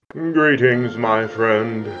Greetings, my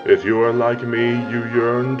friend. If you are like me, you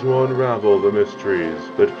yearn to unravel the mysteries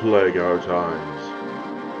that plague our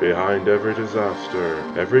times. Behind every disaster,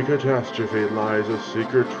 every catastrophe lies a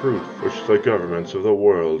secret truth which the governments of the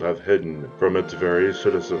world have hidden from its very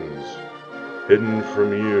citizens. Hidden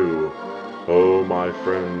from you. Oh, my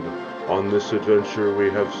friend, on this adventure we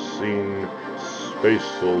have seen space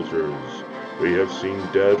soldiers. We have seen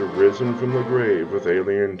dead risen from the grave with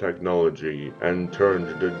alien technology and turned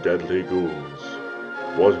into deadly ghouls.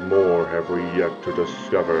 What more have we yet to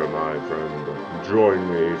discover, my friend? Join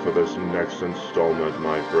me for this next installment,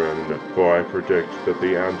 my friend, for I predict that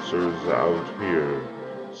the answer's out here,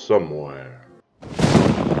 somewhere.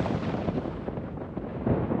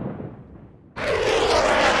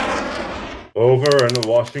 Over in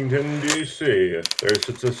Washington, D.C., there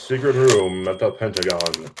sits a secret room at the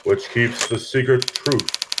Pentagon, which keeps the secret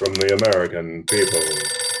truth from the American people.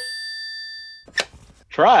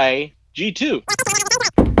 Try G2.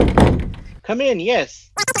 Come in,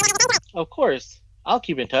 yes. Of course. I'll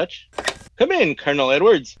keep in touch. Come in, Colonel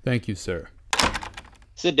Edwards. Thank you, sir.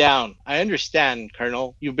 Sit down. I understand,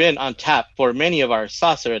 Colonel. You've been on tap for many of our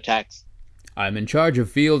saucer attacks. I'm in charge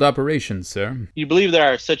of field operations, sir. You believe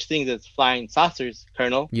there are such things as flying saucers,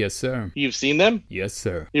 Colonel? Yes, sir. You've seen them? Yes,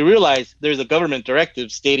 sir. You realize there's a government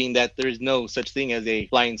directive stating that there is no such thing as a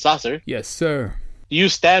flying saucer? Yes, sir. Do you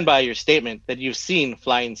stand by your statement that you've seen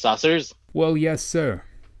flying saucers? Well, yes, sir.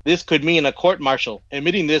 This could mean a court-martial,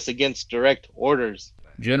 admitting this against direct orders.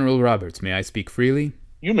 General Roberts, may I speak freely?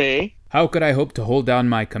 You may. How could I hope to hold down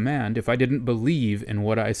my command if I didn't believe in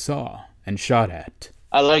what I saw and shot at?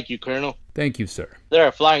 I like you, Colonel. Thank you, sir. There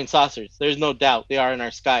are flying saucers. There's no doubt they are in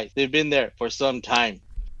our skies. They've been there for some time.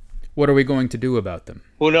 What are we going to do about them?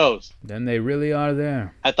 Who knows? Then they really are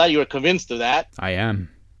there. I thought you were convinced of that. I am.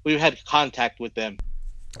 We've had contact with them.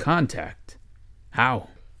 Contact? How?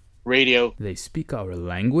 Radio. They speak our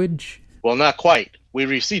language? Well, not quite. We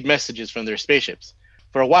received messages from their spaceships.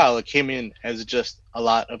 For a while, it came in as just a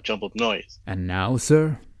lot of jumbled noise. And now,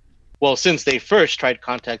 sir? Well, since they first tried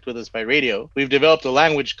contact with us by radio, we've developed a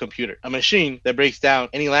language computer, a machine that breaks down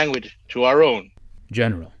any language to our own.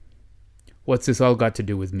 General, what's this all got to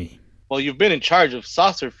do with me? Well, you've been in charge of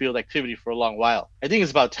saucer field activity for a long while. I think it's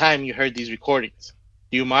about time you heard these recordings.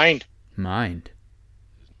 Do you mind? Mind?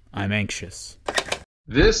 I'm anxious.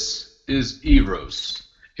 This is Eros,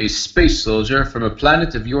 a space soldier from a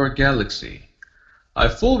planet of your galaxy. I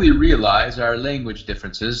fully realize our language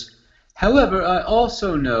differences. However, I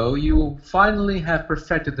also know you finally have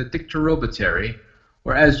perfected the dictarobitary,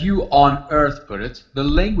 or as you on Earth put it, the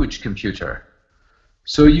language computer.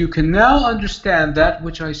 So you can now understand that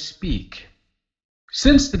which I speak.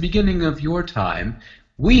 Since the beginning of your time,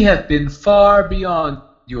 we have been far beyond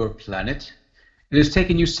your planet. It has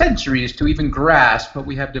taken you centuries to even grasp what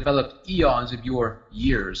we have developed eons of your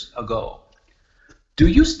years ago. Do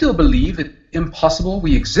you still believe it impossible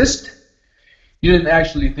we exist? You didn't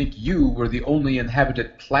actually think you were the only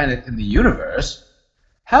inhabited planet in the universe.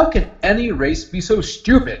 How can any race be so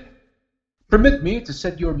stupid? Permit me to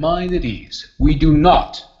set your mind at ease. We do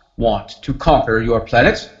not want to conquer your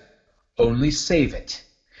planet, only save it.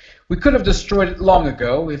 We could have destroyed it long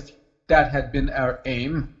ago if that had been our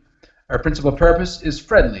aim. Our principal purpose is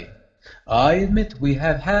friendly. I admit we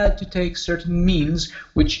have had to take certain means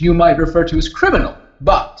which you might refer to as criminal,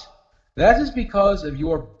 but that is because of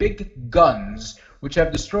your big guns, which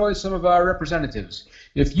have destroyed some of our representatives.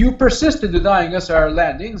 If you persist in denying us our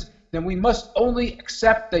landings, then we must only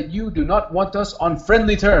accept that you do not want us on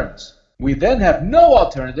friendly terms. We then have no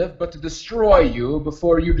alternative but to destroy you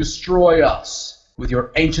before you destroy us. With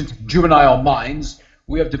your ancient juvenile minds,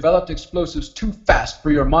 we have developed explosives too fast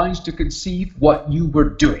for your minds to conceive what you were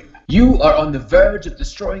doing. You are on the verge of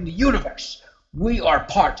destroying the universe. We are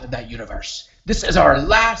part of that universe. This is our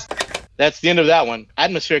last... That's the end of that one.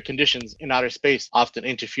 Atmospheric conditions in outer space often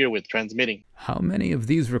interfere with transmitting. How many of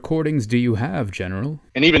these recordings do you have, General?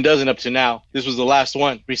 An even dozen up to now. This was the last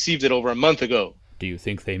one. Received it over a month ago. Do you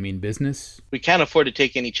think they mean business? We can't afford to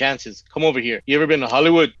take any chances. Come over here. You ever been to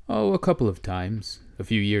Hollywood? Oh, a couple of times. A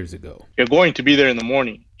few years ago. You're going to be there in the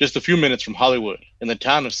morning, just a few minutes from Hollywood, in the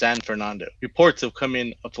town of San Fernando. Reports have come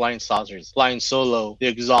in of flying saucers. Flying so low, the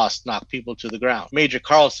exhaust knock people to the ground. Major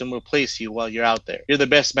Carlson will place you while you're out there. You're the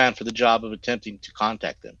best man for the job of attempting to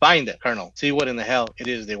contact them. Find them, Colonel. See what in the hell it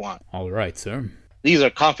is they want. All right, sir. These are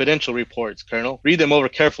confidential reports, Colonel. Read them over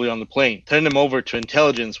carefully on the plane. Turn them over to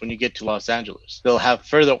intelligence when you get to Los Angeles. They'll have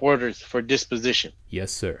further orders for disposition.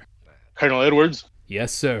 Yes, sir. Colonel Edwards?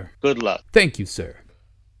 Yes, sir. Good luck. Thank you, sir.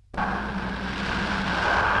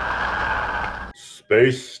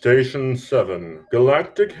 Base Station 7,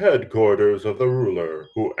 galactic headquarters of the ruler,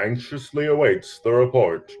 who anxiously awaits the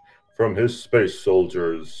report from his space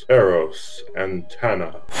soldiers, Eros and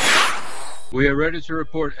Tana. We are ready to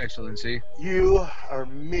report, Excellency. You are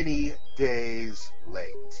many days late.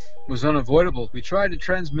 It was unavoidable. We tried to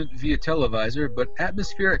transmit via televisor, but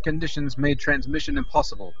atmospheric conditions made transmission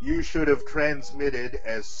impossible. You should have transmitted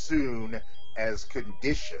as soon as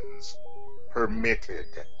conditions permitted.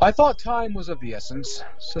 I thought time was of the essence.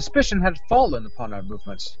 Suspicion had fallen upon our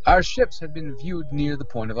movements. Our ships had been viewed near the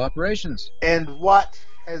point of operations. And what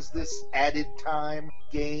has this added time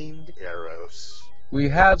gained, Eros? We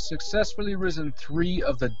have successfully risen 3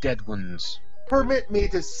 of the dead ones. Permit me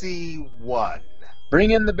to see one.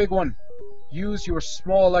 Bring in the big one. Use your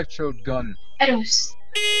small electrode gun. Eros.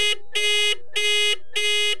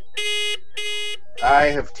 I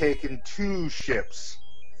have taken 2 ships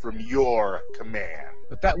from your command.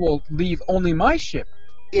 But that will leave only my ship.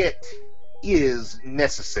 It is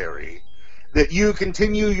necessary that you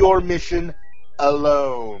continue your mission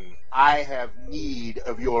alone. I have need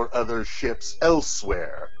of your other ships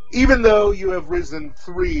elsewhere. Even though you have risen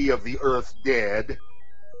 3 of the Earth dead,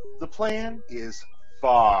 the plan is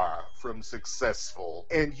far from successful,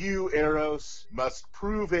 and you, Eros, must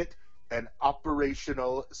prove it an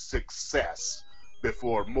operational success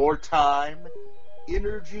before more time,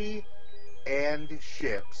 energy, and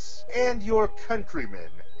ships, and your countrymen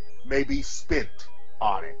may be spent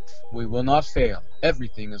on it. We will not fail.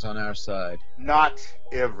 Everything is on our side. Not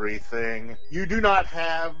everything. You do not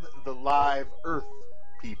have the live Earth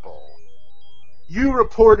people. You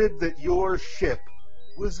reported that your ship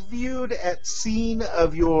was viewed at scene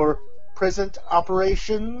of your present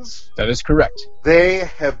operations. That is correct. They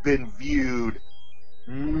have been viewed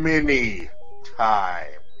many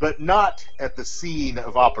times, but not at the scene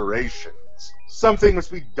of operations. Something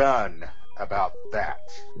must be done about that.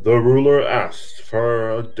 The ruler asked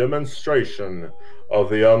for a demonstration of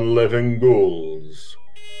the unliving ghouls.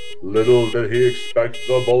 Little did he expect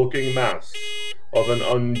the bulking mass of an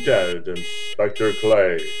undead Inspector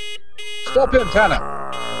Clay. Stop him,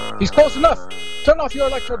 Tana! He's close enough! Turn off your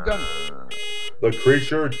electrode gun! The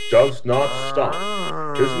creature does not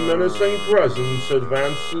stop. His menacing presence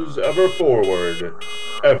advances ever forward,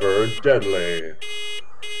 ever deadly.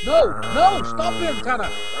 No! No! Stop him, Tana!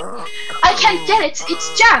 I can't get it.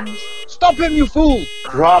 It's jammed. Stop him, you fool!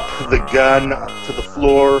 Drop the gun to the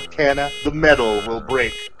floor, Tana. The metal will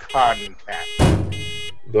break contact.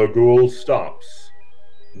 The ghoul stops,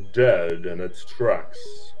 dead in its tracks.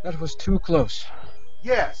 That was too close.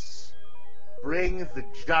 Yes. Bring the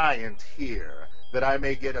giant here, that I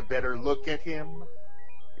may get a better look at him.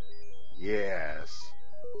 Yes.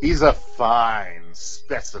 He's a fine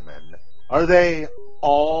specimen. Are they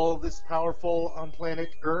all this powerful on planet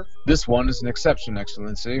Earth? This one is an exception,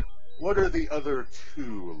 Excellency. What are the other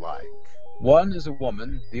 2 like? One is a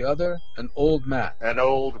woman, the other an old man. An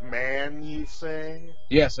old man, you say?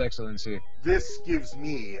 Yes, Excellency. This gives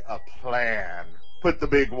me a plan. Put the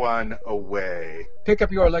big one away. Pick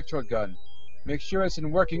up your electrode gun. Make sure it's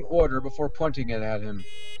in working order before pointing it at him.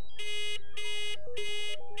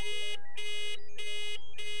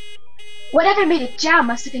 Whatever made it jam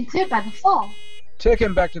must have been cleared by the fall. Take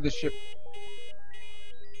him back to the ship.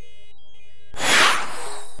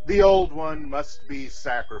 The old one must be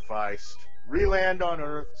sacrificed. Reland on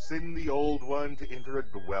Earth, send the old one to enter a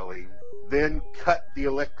dwelling, then cut the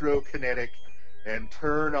electrokinetic and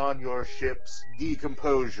turn on your ship's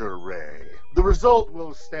decomposure ray. The result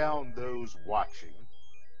will astound those watching.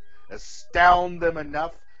 Astound them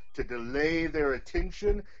enough to delay their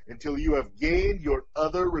attention until you have gained your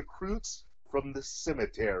other recruits from the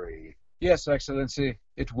cemetery. Yes, Excellency.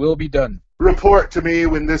 It will be done. Report to me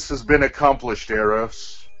when this has been accomplished,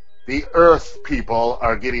 Eros. The Earth people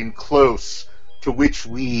are getting close to which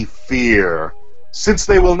we fear. Since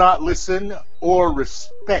they will not listen or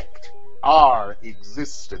respect our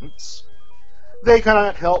existence, they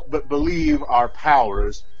cannot help but believe our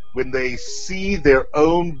powers when they see their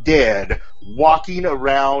own dead walking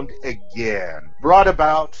around again, brought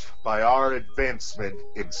about by our advancement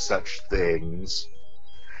in such things.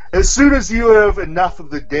 As soon as you have enough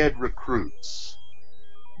of the dead recruits,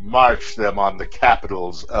 march them on the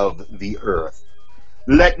capitals of the Earth.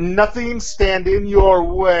 Let nothing stand in your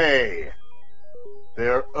way.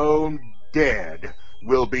 Their own dead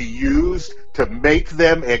will be used to make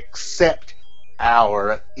them accept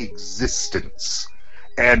our existence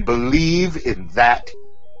and believe in that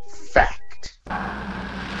fact.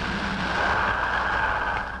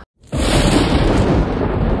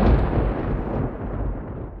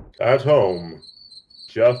 At home,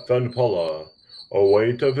 Jeff and Paula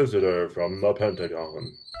await a visitor from the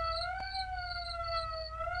Pentagon.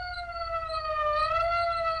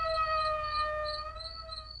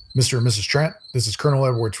 Mr. and Mrs. Trent, this is Colonel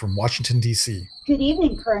Edwards from Washington, D.C. Good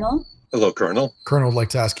evening, Colonel. Hello, Colonel. Colonel would like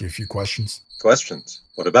to ask you a few questions. Questions?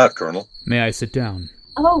 What about, Colonel? May I sit down?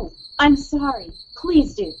 Oh, I'm sorry.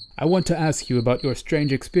 Please do. I want to ask you about your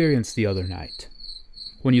strange experience the other night,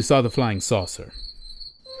 when you saw the flying saucer.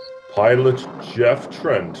 Pilot Jeff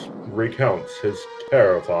Trent recounts his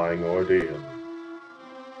terrifying ordeal.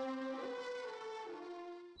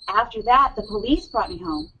 After that, the police brought me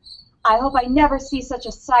home. I hope I never see such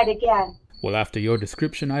a sight again. Well, after your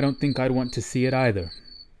description, I don't think I'd want to see it either.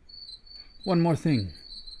 One more thing.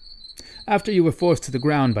 After you were forced to the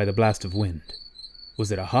ground by the blast of wind,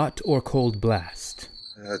 was it a hot or cold blast?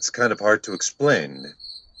 It's kind of hard to explain.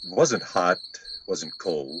 It wasn't hot, wasn't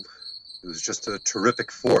cold. It was just a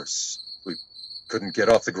terrific force. We couldn't get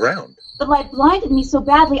off the ground. The light blinded me so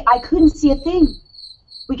badly I couldn't see a thing.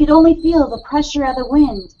 We could only feel the pressure of the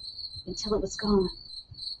wind until it was gone.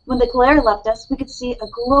 When the glare left us, we could see a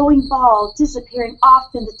glowing ball disappearing off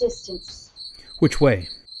in the distance. Which way?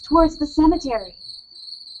 Towards the cemetery.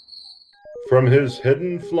 From his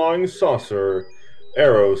hidden flying saucer,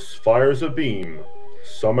 Eros fires a beam,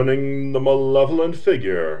 summoning the malevolent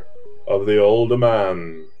figure of the old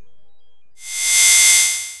man.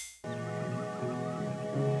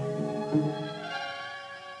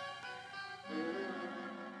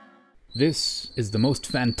 This is the most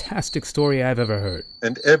fantastic story I've ever heard.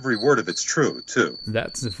 And every word of it's true, too.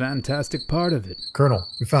 That's the fantastic part of it. Colonel,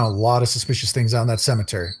 we found a lot of suspicious things out in that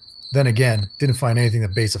cemetery. Then again, didn't find anything to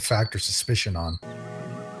base a fact or suspicion on.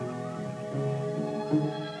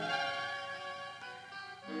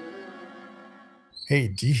 Hey,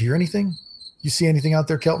 do you hear anything? You see anything out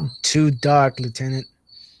there, Kelton? Too dark, Lieutenant.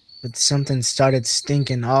 But something started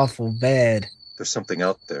stinking awful bad. There's something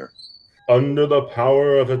out there. Under the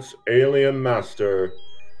power of its alien master,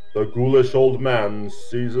 the ghoulish old man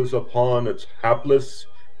seizes upon its hapless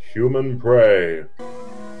human prey.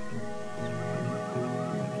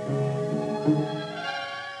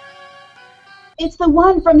 It's the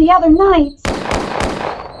one from the other night.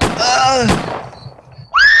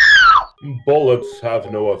 Bullets have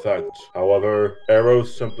no effect. However,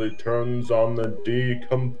 Eros simply turns on the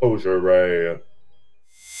decomposure ray,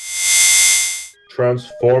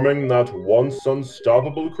 transforming that once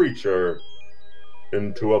unstoppable creature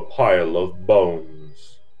into a pile of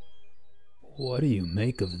bones. What do you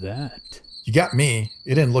make of that? You got me.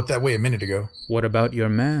 It didn't look that way a minute ago. What about your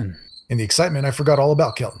man? In the excitement, I forgot all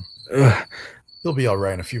about Kelton. Ugh. He'll be all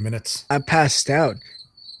right in a few minutes. I passed out.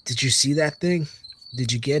 Did you see that thing?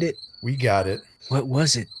 Did you get it? We got it. What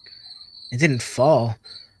was it? It didn't fall.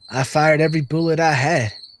 I fired every bullet I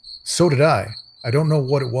had. So did I. I don't know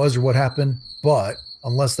what it was or what happened, but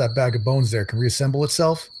unless that bag of bones there can reassemble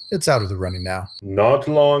itself, it's out of the running now. Not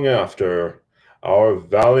long after, our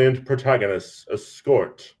valiant protagonists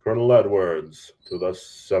escort Colonel Edwards to the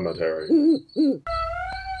cemetery.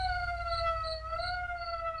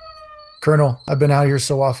 Colonel, I've been out here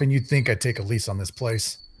so often you'd think I'd take a lease on this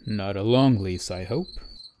place. Not a long lease, I hope.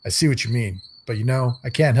 I see what you mean, but you know, I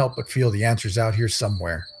can't help but feel the answer's out here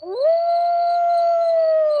somewhere.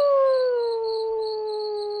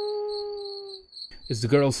 Is the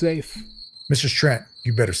girl safe? Mrs. Trent,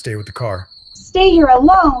 you better stay with the car. Stay here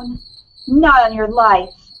alone. Not on your life.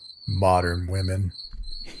 Modern women.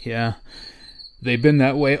 Yeah, they've been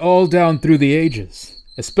that way all down through the ages,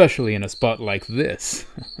 especially in a spot like this.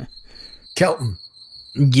 Kelton.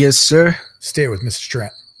 Yes, sir. Stay with Mrs.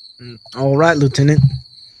 Trent. All right, Lieutenant.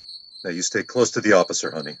 Now you stay close to the officer,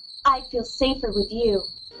 honey. I feel safer with you.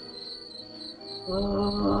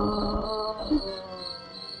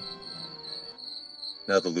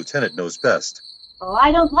 Now the lieutenant knows best. Oh,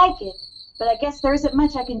 I don't like it, but I guess there isn't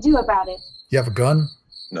much I can do about it. You have a gun?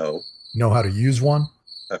 No. Know how to use one?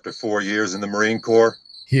 After 4 years in the Marine Corps?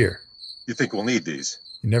 Here. You think we'll need these?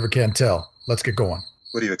 You never can tell. Let's get going.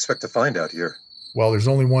 What do you expect to find out here? Well, there's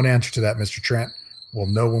only one answer to that, Mr. Trent. We'll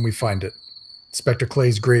know when we find it. Inspector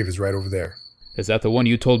Clay's grave is right over there. Is that the one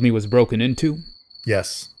you told me was broken into?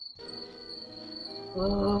 Yes.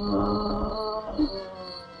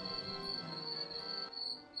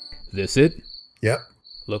 This it? Yep.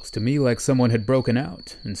 Looks to me like someone had broken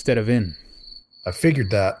out instead of in. I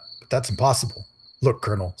figured that, but that's impossible. Look,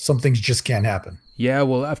 Colonel, some things just can't happen. Yeah,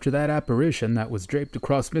 well, after that apparition that was draped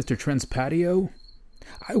across Mr. Trent's patio,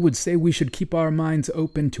 I would say we should keep our minds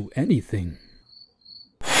open to anything.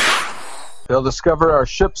 They'll discover our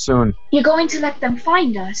ship soon. You're going to let them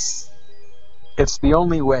find us? It's the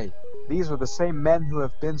only way. These are the same men who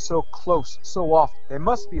have been so close so often. They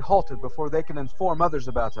must be halted before they can inform others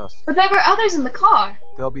about us. But there were others in the car.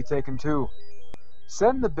 They'll be taken too.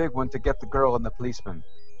 Send the big one to get the girl and the policeman.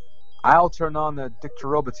 I'll turn on the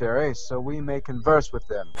dictorobatary so we may converse with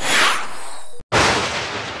them.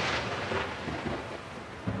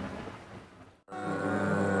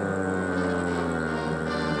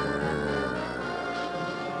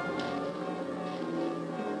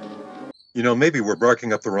 You know, maybe we're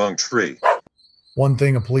barking up the wrong tree. One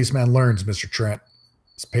thing a policeman learns, Mr. Trent,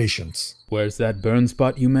 is patience. Where's that burn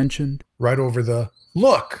spot you mentioned? Right over the...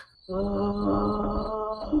 Look!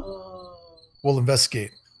 We'll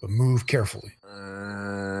investigate, but move carefully.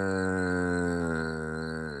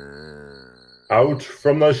 Out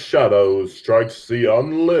from the shadows strikes the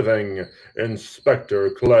unliving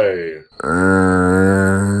Inspector Clay.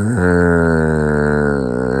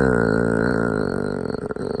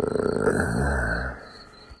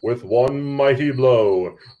 With one mighty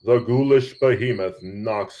blow, the ghoulish behemoth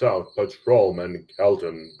knocks out Patrolman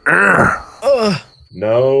Kelton.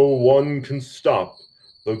 No one can stop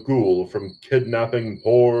the ghoul from kidnapping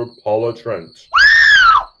poor Paula Trent.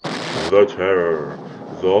 The terror,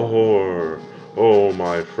 the horror. Oh,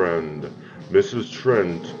 my friend, Mrs.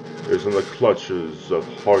 Trent is in the clutches of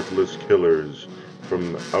heartless killers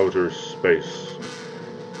from outer space.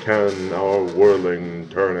 Can our whirling,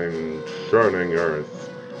 turning, churning Earth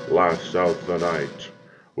last out the night?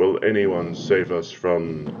 Will anyone save us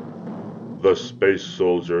from the space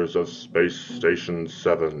soldiers of Space Station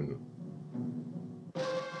 7?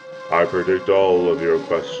 I predict all of your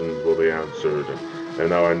questions will be answered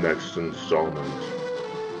in our next installment.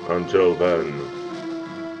 Until then,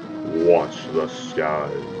 watch the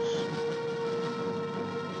skies.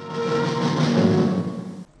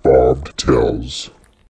 Bob Tells.